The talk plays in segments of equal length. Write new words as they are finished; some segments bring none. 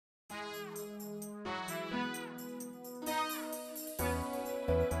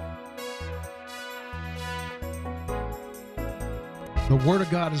The Word of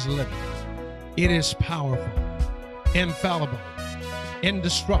God is living. It is powerful, infallible,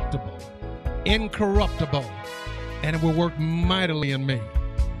 indestructible, incorruptible, and it will work mightily in me.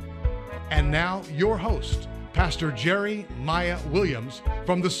 And now, your host, Pastor Jerry Maya Williams,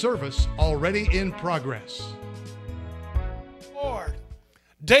 from the service already in progress. Lord,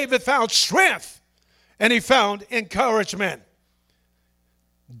 David found strength and he found encouragement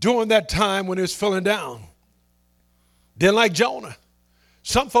during that time when he was feeling down. Then, like Jonah,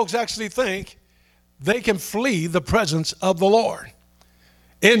 some folks actually think they can flee the presence of the Lord.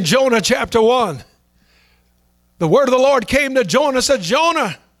 In Jonah chapter 1, the word of the Lord came to Jonah and said,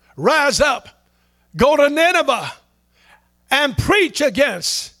 Jonah, rise up, go to Nineveh and preach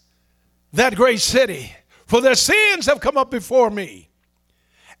against that great city, for their sins have come up before me.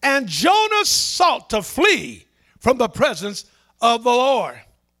 And Jonah sought to flee from the presence of the Lord.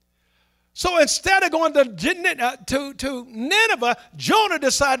 So instead of going to Nineveh, Jonah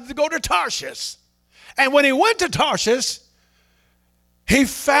decided to go to Tarshish. And when he went to Tarshish, he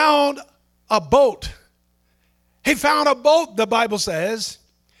found a boat. He found a boat, the Bible says.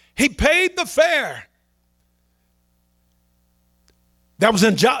 He paid the fare. That was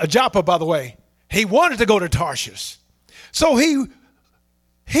in Joppa, by the way. He wanted to go to Tarshish. So he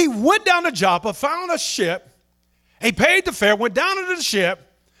went down to Joppa, found a ship. He paid the fare, went down into the ship,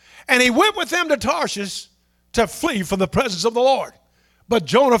 and he went with them to Tarshish to flee from the presence of the Lord. But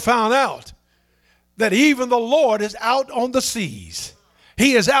Jonah found out that even the Lord is out on the seas.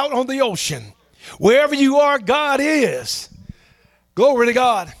 He is out on the ocean. Wherever you are, God is. Glory to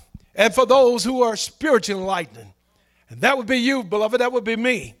God. And for those who are spiritually enlightened, and that would be you, beloved, that would be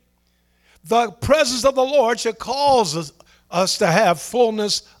me. The presence of the Lord should cause us to have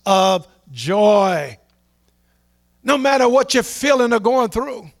fullness of joy. No matter what you're feeling or going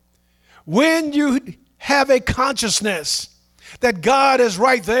through, when you have a consciousness that God is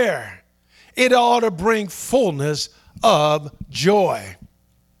right there, it ought to bring fullness of joy.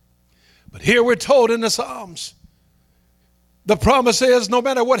 But here we're told in the Psalms, the promise is, no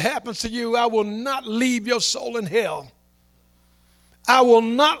matter what happens to you, I will not leave your soul in hell. I will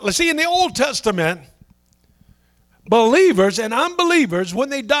not. See, in the Old Testament, believers and unbelievers, when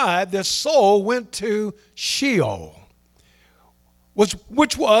they died, their soul went to Sheol,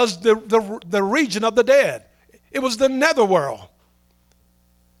 which was the region of the dead. It was the netherworld.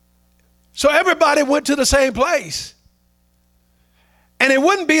 So everybody went to the same place. And it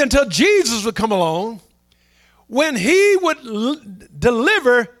wouldn't be until Jesus would come along when he would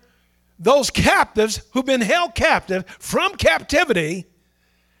deliver those captives who've been held captive from captivity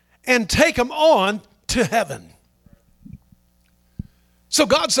and take them on to heaven. So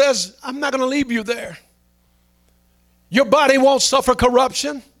God says, I'm not going to leave you there. Your body won't suffer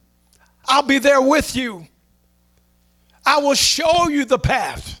corruption. I'll be there with you. I will show you the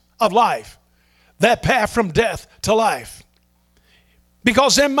path of life, that path from death to life.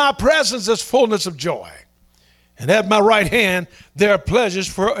 Because in my presence is fullness of joy. And at my right hand, there are pleasures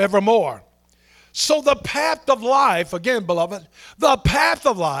forevermore. So the path of life, again, beloved, the path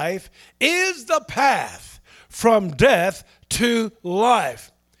of life is the path from death to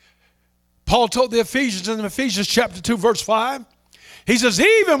life. Paul told the Ephesians in Ephesians chapter 2, verse 5, he says,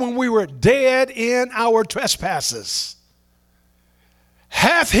 even when we were dead in our trespasses,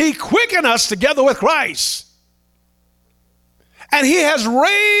 hath he quickened us together with Christ. And he has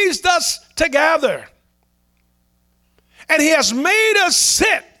raised us together. And he has made us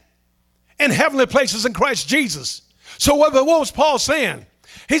sit in heavenly places in Christ Jesus. So what was Paul saying?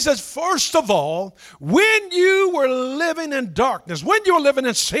 He says, first of all, when you were living in darkness, when you were living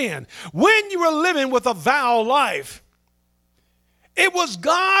in sin, when you were living with a vile life, it was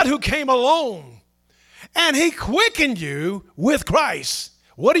God who came along and he quickened you with Christ.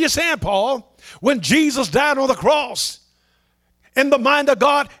 What are you saying, Paul? When Jesus died on the cross, in the mind of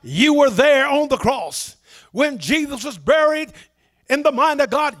God, you were there on the cross. When Jesus was buried, in the mind of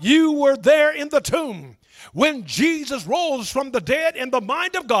God, you were there in the tomb. When Jesus rose from the dead, in the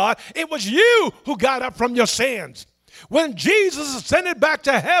mind of God, it was you who got up from your sins. When Jesus ascended back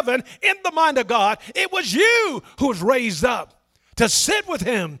to heaven, in the mind of God, it was you who was raised up to sit with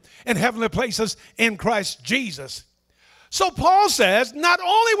him in heavenly places in Christ Jesus. So Paul says, not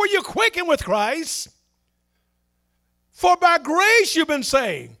only were you quickened with Christ, for by grace you've been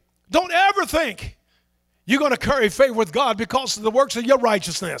saved. Don't ever think you're going to curry favor with God because of the works of your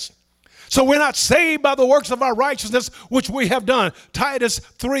righteousness. So we're not saved by the works of our righteousness, which we have done. Titus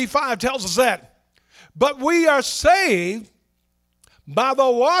 3:5 tells us that. But we are saved by the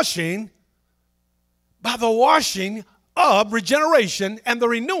washing of regeneration and the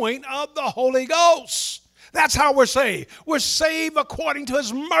renewing of the Holy Ghost. That's how we're saved. We're saved according to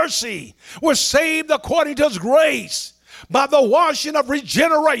his mercy. We're saved according to his grace, by the washing of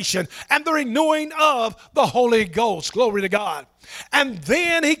regeneration and the renewing of the Holy Ghost. Glory to God. And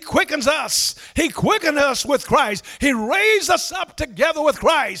then he quickens us. He quickened us with Christ. He raised us up together with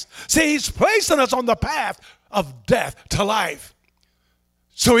Christ. See, he's placing us on the path of death to life.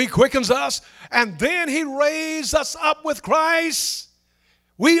 So he quickens us, and then he raised us up with Christ.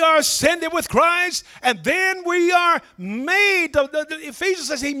 We are ascended with Christ, and then we are made. Ephesians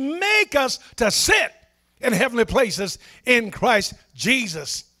says he make us to sit in heavenly places in Christ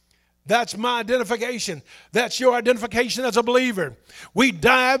Jesus. That's my identification. That's your identification as a believer. We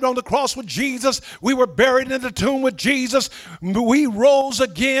died on the cross with Jesus. We were buried in the tomb with Jesus. We rose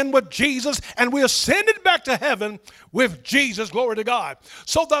again with Jesus, and we ascended back to heaven with Jesus. Glory to God.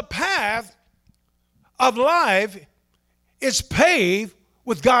 So the path of life is paved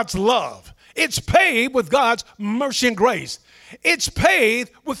with God's love. It's paved with God's mercy and grace. It's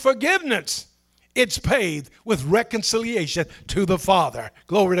paved with forgiveness. It's paved with reconciliation to the Father.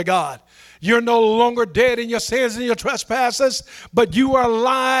 Glory to God. You're no longer dead in your sins and your trespasses, but you are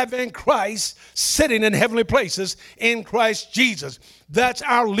alive in Christ, sitting in heavenly places in Christ Jesus. That's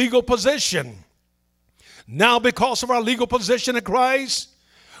our legal position. Now, because of our legal position in Christ,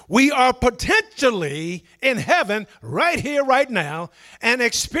 we are potentially in heaven right here, right now, and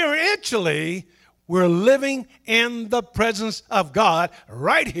experientially, we're living in the presence of God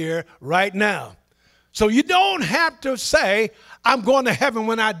right here, right now. So you don't have to say, I'm going to heaven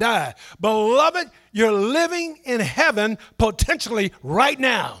when I die. Beloved, you're living in heaven potentially right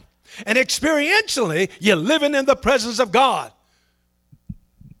now. And experientially, you're living in the presence of God.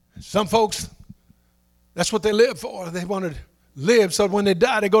 Some folks, that's what they live for. They want to live so when they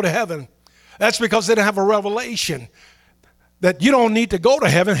die, they go to heaven. That's because they don't have a revelation that you don't need to go to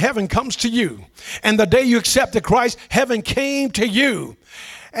heaven. Heaven comes to you. And the day you accepted Christ, heaven came to you.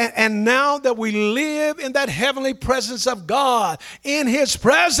 And now that we live in that heavenly presence of God, in his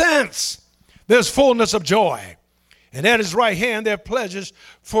presence, there's fullness of joy. And at his right hand, there are pleasures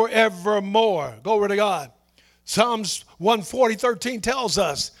forevermore. Glory to God. Psalms 140:13 tells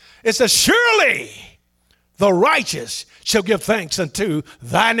us, it says, surely the righteous shall give thanks unto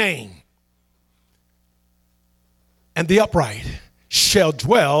thy name, and the upright shall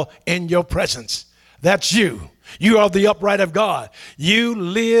dwell in your presence. That's you. You are the upright of God. You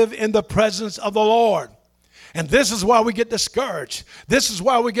live in the presence of the Lord. And this is why we get discouraged. This is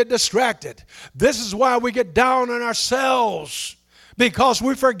why we get distracted. This is why we get down on ourselves, because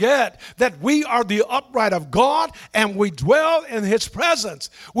we forget that we are the upright of God and we dwell in his presence.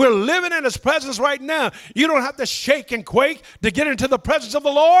 We're living in his presence right now. You don't have to shake and quake to get into the presence of the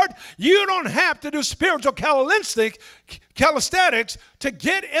Lord. You don't have to do spiritual calisthenics to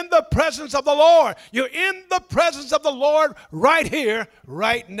get in the presence of the Lord. You're in the presence of the Lord right here,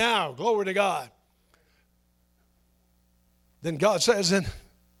 right now. Glory to God. Then God says in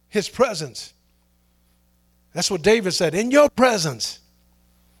his presence, that's what David said, in your presence,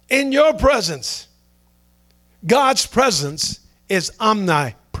 God's presence is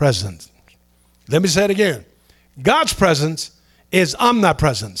omnipresent. Let me say it again. God's presence is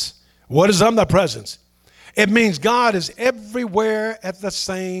omnipresence. What is omnipresence? It means God is everywhere at the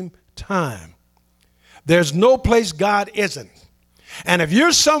same time. There's no place God isn't. And if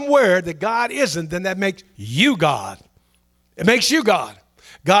you're somewhere that God isn't, then that makes you God. It makes you God.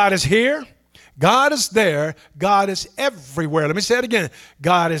 God is here. God is there. God is everywhere. Let me say it again.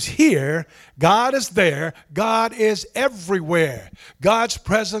 God is here. God is there. God is everywhere. God's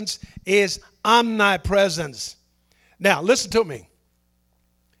presence is omnipresence. Now, listen to me.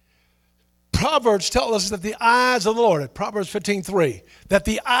 Proverbs tell us that the eyes of the Lord, Proverbs 15:3, that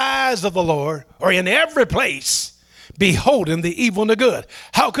the eyes of the Lord are in every place, beholding the evil and the good.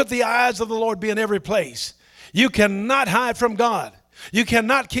 How could the eyes of the Lord be in every place? You cannot hide from God. You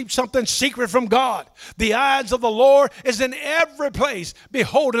cannot keep something secret from God. The eyes of the Lord is in every place,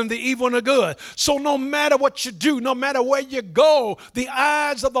 beholding the evil and the good. So no matter what you do, no matter where you go, the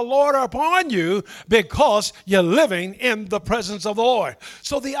eyes of the Lord are upon you because you're living in the presence of the Lord.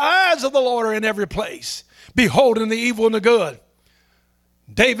 So the eyes of the Lord are in every place, beholding the evil and the good.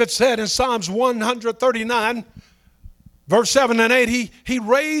 David said in Psalms 139, verse 7 and 8, he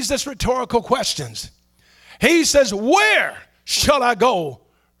raised this rhetorical questions. He says, where shall I go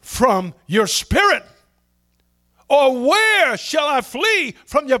from your spirit? Or where shall I flee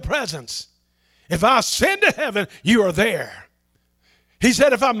from your presence? If I ascend to heaven, you are there. He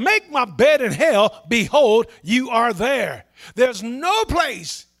said, if I make my bed in hell, behold, you are there. There's no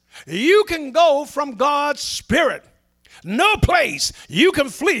place you can go from God's spirit. No place you can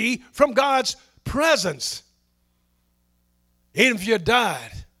flee from God's presence. Even if you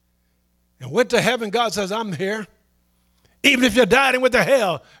died and went to heaven, God says, I'm here. Even if you died and went to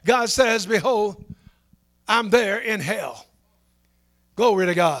hell, God says, behold, I'm there in hell. Glory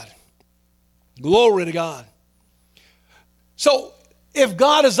to God. Glory to God. So if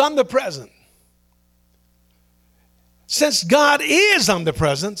God is omnipresent, since God is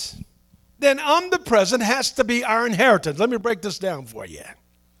omnipresent, then omnipresent has to be our inheritance. Let me break this down for you.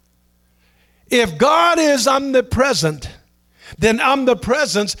 If God is omnipresent, then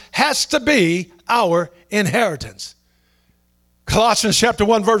omnipresence has to be our inheritance. Colossians chapter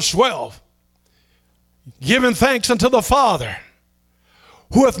 1, verse 12. Giving thanks unto the Father,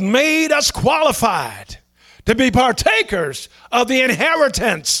 who hath made us qualified to be partakers of the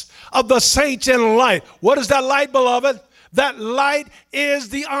inheritance of the saints in light. What is that light, beloved? That light is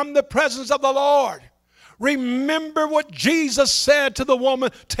the omnipresence of the Lord. Remember what Jesus said to the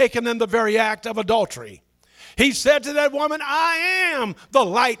woman taken in the very act of adultery. He said to that woman, I am the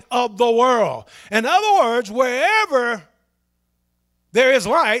light of the world. In other words, wherever there is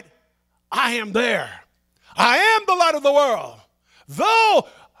light, I am there. I am the light of the world. Though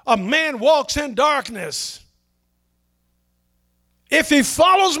a man walks in darkness, if he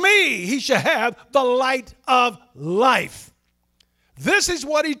follows me, he shall have the light of life. This is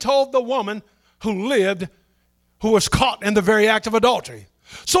what he told the woman who was caught in the very act of adultery.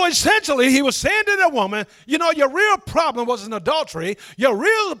 So essentially, he was saying to the woman, you know, your real problem wasn't adultery. Your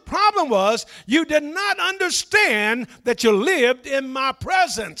real problem was you did not understand that you lived in my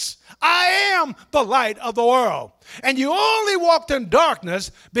presence. I am the light of the world. And you only walked in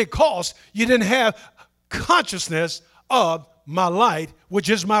darkness because you didn't have consciousness of my light, which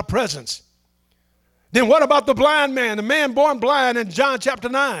is my presence. Then what about the blind man, the man born blind in John chapter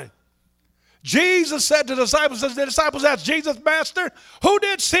 9? Jesus said to the disciples, as the disciples asked Jesus, Master, who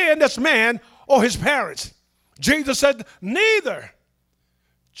did sin, this man or his parents? Jesus said, neither.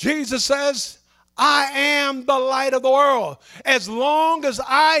 Jesus says, I am the light of the world. As long as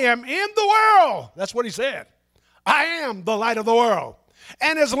I am in the world, that's what he said. I am the light of the world.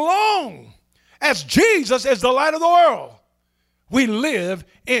 And as long as Jesus is the light of the world, we live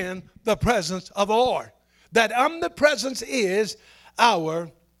in the presence of the Lord. That omnipresence is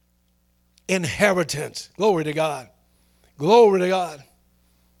our inheritance. Glory to God. Glory to God.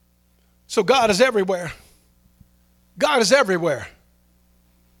 So God is everywhere. God is everywhere.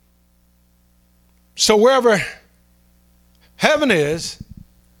 So wherever heaven is,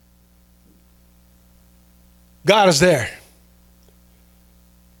 God is there.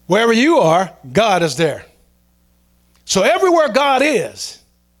 Wherever you are, God is there. So everywhere God is,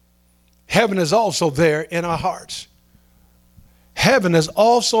 heaven is also there in our hearts. Heaven is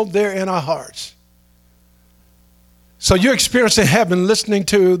also there in our hearts. So you're experiencing heaven listening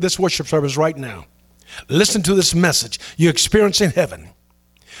to this worship service right now. Listen to this message. You're experiencing heaven.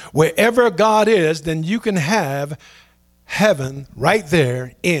 Wherever God is, then you can have heaven right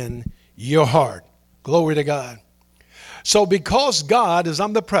there in your heart. Glory to God. So because God is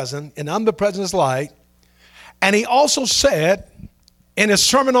omnipresent and omnipresent is light, and he also said in his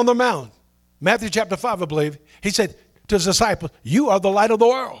Sermon on the Mount, Matthew chapter 5, I believe, he said to his disciples, you are the light of the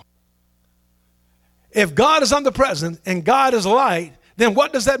world. If God is omnipresent and God is light, then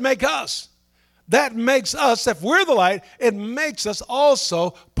what does that make us? That makes us, if we're the light, it makes us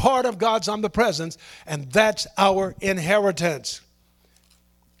also part of God's omnipresence, and that's our inheritance.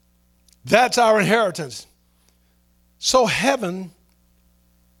 That's our inheritance. So heaven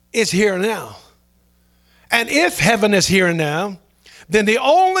is here now. And if heaven is here now, then the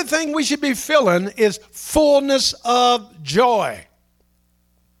only thing we should be feeling is fullness of joy.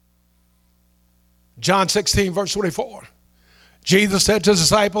 John 16, verse 24. Jesus said to his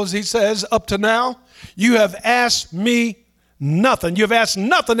disciples, he says, up to now, you have asked me nothing. You have asked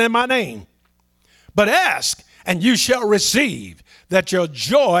nothing in my name. But ask, and you shall receive, that your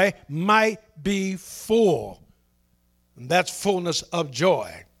joy might be full. And that's fullness of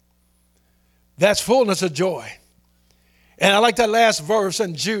joy. That's fullness of joy. And I like that last verse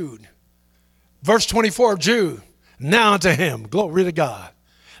in Jude. Verse 24 of Jude. Now unto him, glory to God.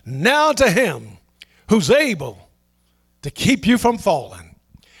 Now unto him who's able to keep you from falling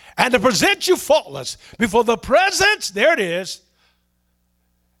and to present you faultless before the presence, there it is,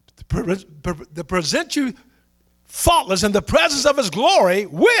 to present you faultless in the presence of his glory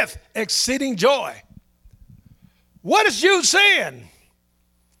with exceeding joy. What is Jude saying?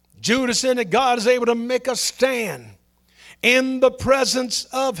 Jude is saying that God is able to make us stand in the presence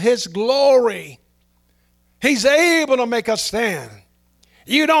of his glory. He's able to make us stand.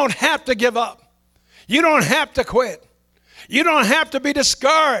 You don't have to give up. You don't have to quit. You don't have to be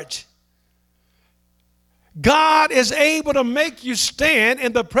discouraged. God is able to make you stand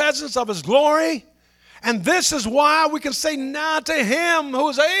in the presence of his glory. And this is why we can say now to him who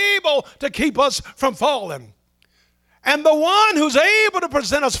is able to keep us from falling. And the one who's able to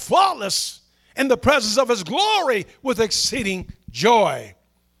present us faultless in the presence of his glory with exceeding joy.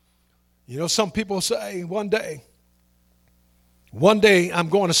 You know, some people say one day I'm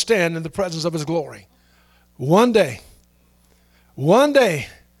going to stand in the presence of his glory. One day,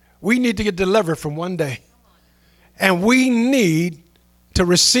 we need to get delivered from one day. And we need to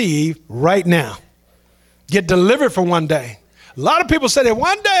receive right now. Get delivered from one day. A lot of people say that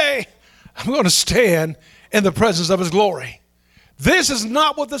one day I'm going to stand in the presence of his glory. This is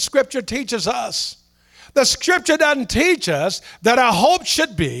not what the scripture teaches us. The scripture doesn't teach us that our hope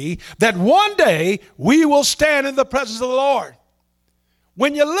should be that one day we will stand in the presence of the Lord.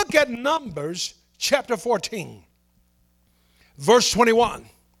 When you look at Numbers chapter 14, verse 21,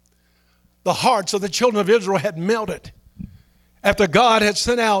 the hearts of the children of Israel had melted after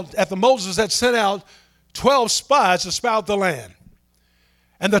Moses had sent out 12 spies to spy out the land.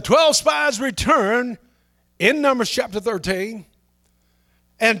 And the 12 spies returned in Numbers chapter 13,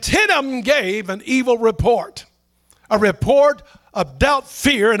 and 10 of them gave an evil report, a report of doubt,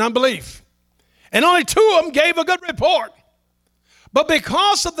 fear, and unbelief. And only 2 of them gave a good report. But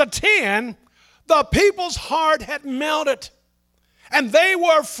because of the 10, the people's heart had melted, and they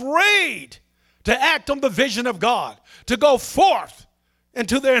were afraid to act on the vision of God, to go forth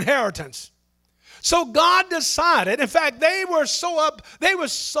into their inheritance. So God decided, in fact, they were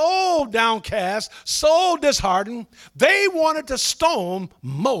so downcast, so disheartened, they wanted to stone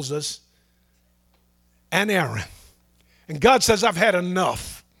Moses and Aaron. And God says, I've had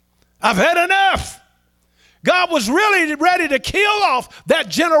enough. I've had enough. God was really ready to kill off that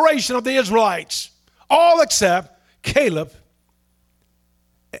generation of the Israelites, all except Caleb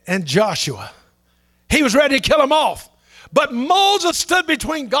and Joshua. He was ready to kill them off. But Moses stood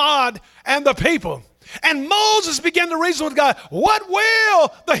between God and the people. And Moses began to reason with God. What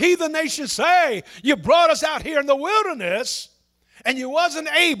will the heathen nation say? You brought us out here in the wilderness and you wasn't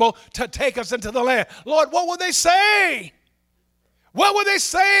able to take us into the land. Lord, what would they say? What would they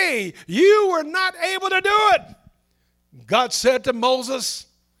say? You were not able to do it. God said to Moses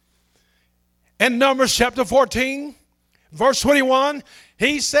in Numbers chapter 14, verse 21,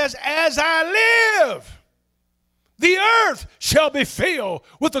 he says, as I live, the earth shall be filled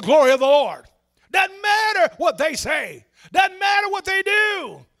with the glory of the Lord. Doesn't matter what they say. Doesn't matter what they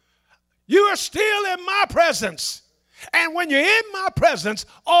do. You are still in my presence. And when you're in my presence,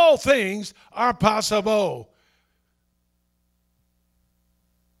 all things are possible.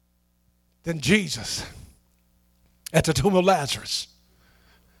 Then Jesus, at the tomb of Lazarus,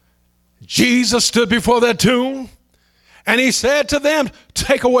 Jesus stood before that tomb and he said to them,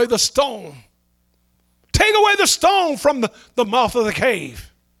 take away the stone. Take away the stone from the mouth of the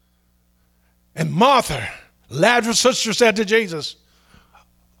cave. And Martha, Lazarus' sister, said to Jesus,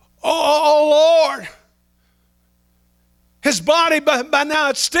 oh Lord, his body by now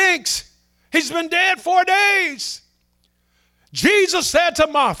it stinks. He's been dead 4 days. Jesus said to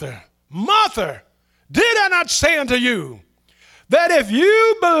Martha, Martha, did I not say unto you that if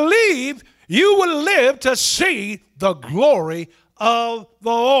you believe, you will live to see the glory of the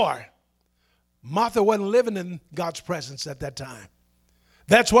Lord? Martha wasn't living in God's presence at that time.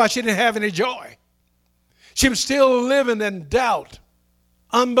 That's why she didn't have any joy. She was still living in doubt,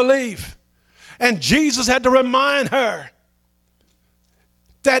 unbelief. And Jesus had to remind her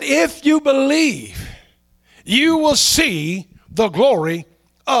that if you believe, you will see the glory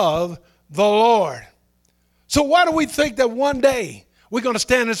of the Lord. So why do we think that one day we're going to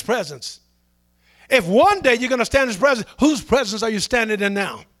stand in his presence? If one day you're going to stand in his presence, whose presence are you standing in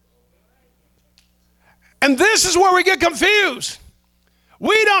now? And this is where we get confused.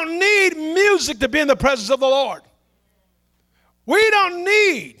 We don't need music to be in the presence of the Lord. We don't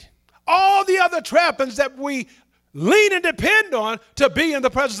need all the other trappings that we lean and depend on to be in the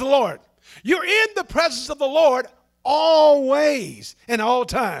presence of the Lord. You're in the presence of the Lord always and all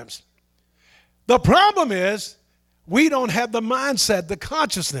times. The problem is we don't have the mindset, the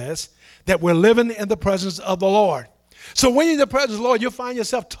consciousness that we're living in the presence of the Lord. So when you're in the presence of the Lord, you'll find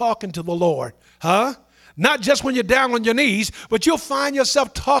yourself talking to the Lord. Not just when you're down on your knees, but you'll find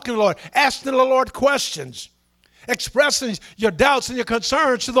yourself talking to the Lord, asking the Lord questions, expressing your doubts and your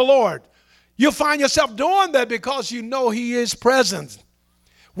concerns to the Lord. You'll find yourself doing that because you know he is present.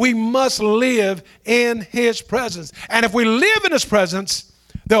 We must live in his presence. And if we live in his presence,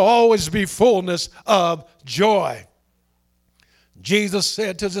 there'll always be fullness of joy. Jesus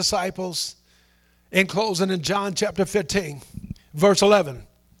said to his disciples, in closing in John chapter 15, verse 11,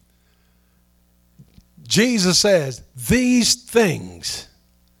 Jesus says, these things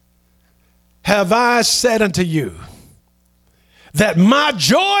have I said unto you, that my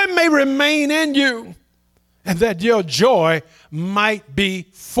joy may remain in you, and that your joy might be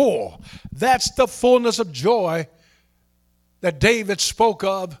full. That's the fullness of joy that David spoke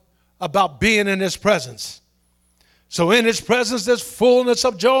of, about being in his presence. So in his presence, there's fullness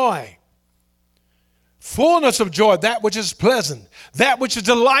of joy. Fullness of joy, that which is pleasant, that which is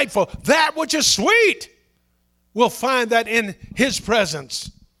delightful, that which is sweet. We'll find that in his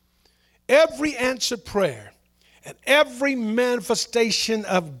presence. Every answered prayer and every manifestation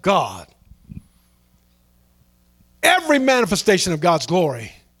of God, every manifestation of God's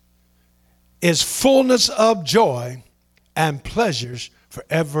glory is fullness of joy and pleasures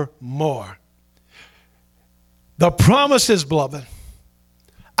forevermore. The promise is, beloved,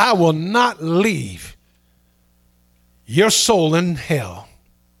 I will not leave your soul in hell.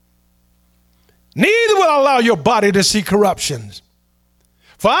 Neither will I allow your body to see corruption.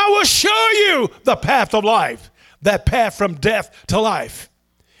 For I will show you the path of life, that path from death to life.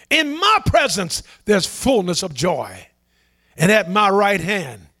 In my presence, there's fullness of joy. And at my right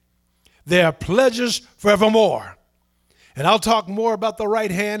hand, there are pleasures forevermore. And I'll talk more about the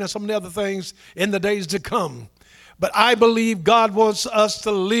right hand and some of the other things in the days to come. But I believe God wants us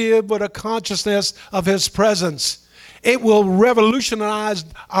to live with a consciousness of his presence. It will revolutionize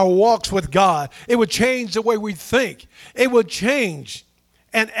our walks with God. It will change the way we think. It will change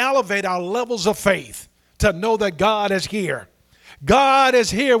and elevate our levels of faith to know that God is here. God is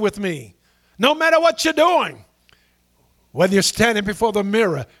here with me. No matter what you're doing, whether you're standing before the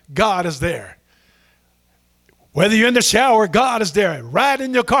mirror, God is there. Whether you're in the shower, God is there. Riding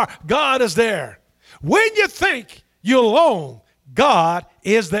in your car, God is there. When you think you're alone, God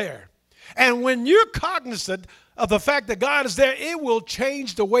is there. And when you're cognizant of the fact that God is there, it will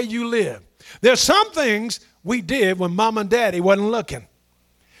change the way you live. There's some things we did when mom and daddy wasn't looking.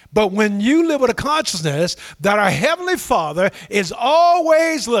 But when you live with a consciousness that our Heavenly Father is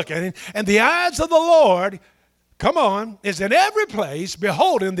always looking, and the eyes of the Lord, come on, is in every place,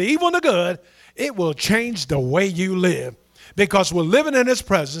 beholding the evil and the good, it will change the way you live, because we're living in his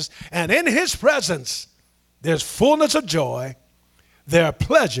presence, and in his presence, there's fullness of joy. There are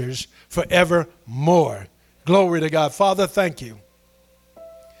pleasures forevermore. Glory to God. Father, thank you.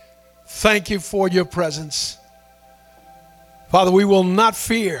 Thank you for your presence. Father, we will not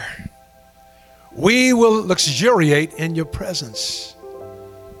fear. We will luxuriate in your presence.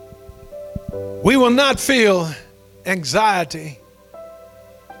 We will not feel anxiety.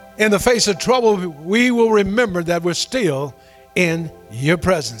 In the face of trouble, we will remember that we're still in your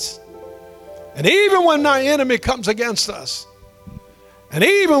presence. And even when our enemy comes against us, and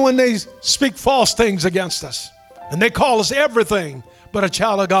even when they speak false things against us, and they call us everything but a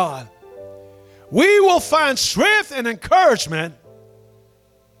child of God, we will find strength and encouragement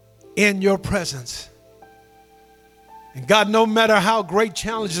in your presence. And God, no matter how great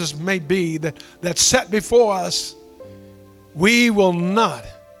challenges may be that's set before us, we will not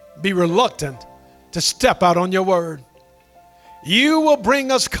be reluctant to step out on your word. You will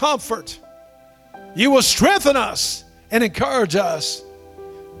bring us comfort. You will strengthen us and encourage us,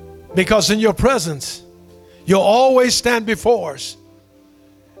 because in your presence, you'll always stand before us.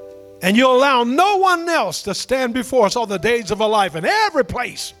 And you'll allow no one else to stand before us all the days of our life, in every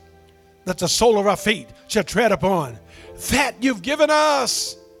place that the sole of our feet shall tread upon. That you've given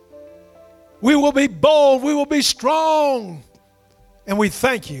us. We will be bold. We will be strong. And we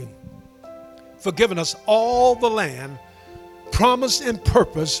thank you for giving us all the land promised and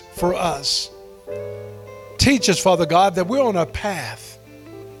purpose for us. Teach us, Father God, that we're on a path.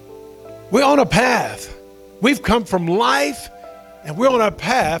 We're on a path. We've come from life, and we're on a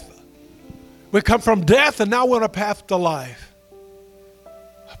path. We come from death, and now we're on a path to life.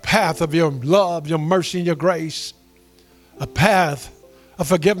 A path of your love, your mercy, and your grace. A path of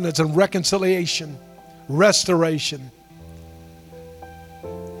forgiveness and reconciliation, restoration.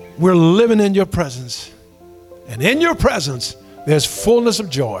 We're living in your presence. And in your presence, there's fullness of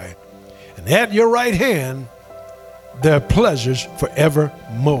joy. And at your right hand, there are pleasures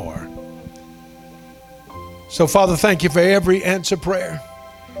forevermore. So, Father, thank you for every answered prayer,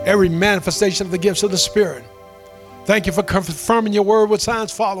 every manifestation of the gifts of the Spirit. Thank you for confirming your word with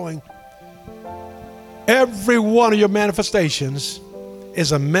signs following. Every one of your manifestations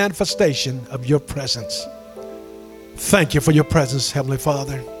is a manifestation of your presence. Thank you for your presence, Heavenly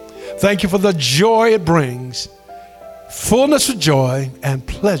Father. Thank you for the joy it brings, fullness of joy and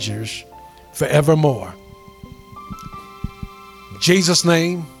pleasures forevermore. In Jesus'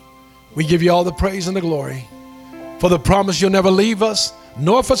 name, we give you all the praise and the glory for the promise you'll never leave us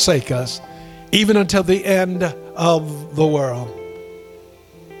nor forsake us. even until the end of the world.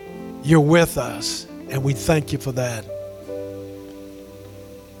 You're with us, and we thank you for that.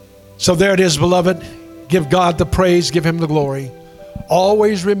 So there it is, beloved. Give God the praise, give him the glory.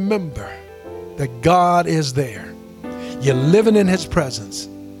 Always remember that God is there. You're living in his presence.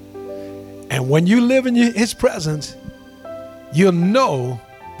 And when you live in his presence, you'll know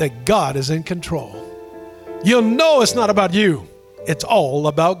that God is in control. You'll know it's not about you. It's all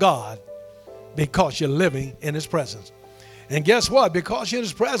about God, because you're living in his presence. And guess what? Because you're in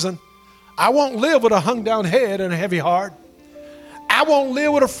his presence, I won't live with a hung down head and a heavy heart. I won't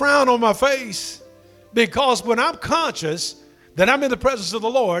live with a frown on my face, because when I'm conscious that I'm in the presence of the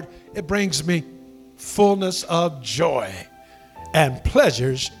Lord, it brings me fullness of joy and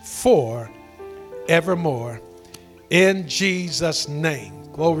pleasures for evermore. In Jesus' name.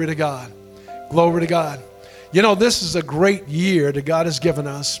 Glory to God. Glory to God. You know, this is a great year that God has given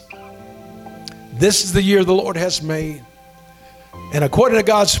us. This is the year the Lord has made. And according to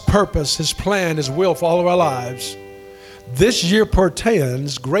God's purpose, his plan, his will for all of our lives, this year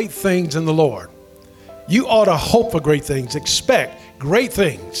portends great things in the Lord. You ought to hope for great things, expect great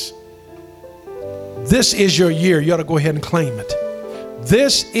things. This is your year. You ought to go ahead and claim it.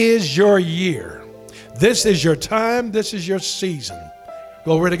 This is your year. This is your time. This is your season.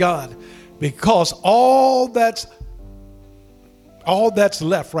 Glory to God. Because all that's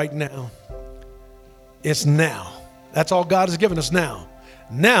left right now is now. That's all God has given us now.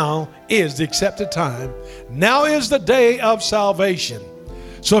 Now is the accepted time. Now is the day of salvation.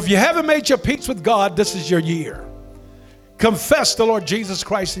 So if you haven't made your peace with God, this is your year. Confess the Lord Jesus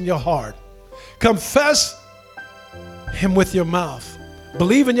Christ in your heart. Confess him with your mouth.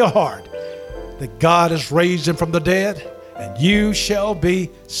 Believe in your heart that God has raised him from the dead, and you shall be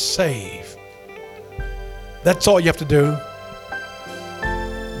saved. That's all you have to do.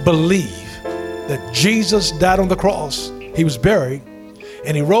 Believe that Jesus died on the cross. He was buried,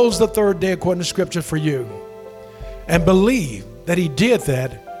 and he rose the third day according to Scripture for you. And believe that he did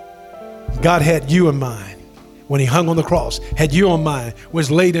that. God had you in mind when he hung on the cross, had you in mind,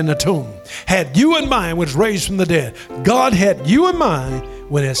 was laid in the tomb, had you in mind, was raised from the dead. God had you in mind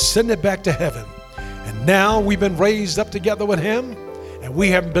when he ascended back to heaven. And now we've been raised up together with him, and we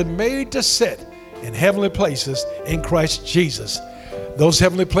have been made to sit in heavenly places in Christ Jesus. Those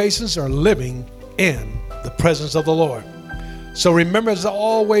heavenly places are living in the presence of the Lord. So remember, as I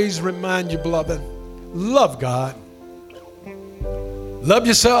always remind you, beloved, love God, love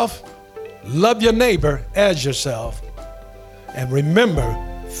yourself, love your neighbor as yourself, and remember,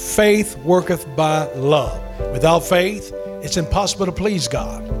 faith worketh by love. Without faith, it's impossible to please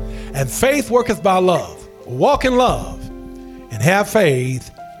God. And faith worketh by love. Walk in love and have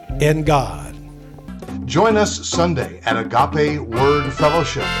faith in God. Join us Sunday at Agape Word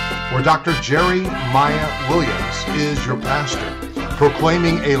Fellowship, where Dr. Jerry Maya Williams is your pastor,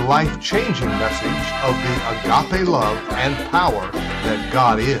 proclaiming a life-changing message of the agape love and power that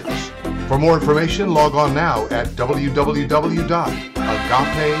God is. For more information, log on now at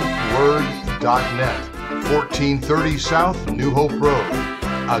www.agapeword.net, 1430 South New Hope Road.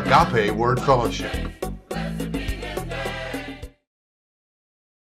 Agape Word Fellowship.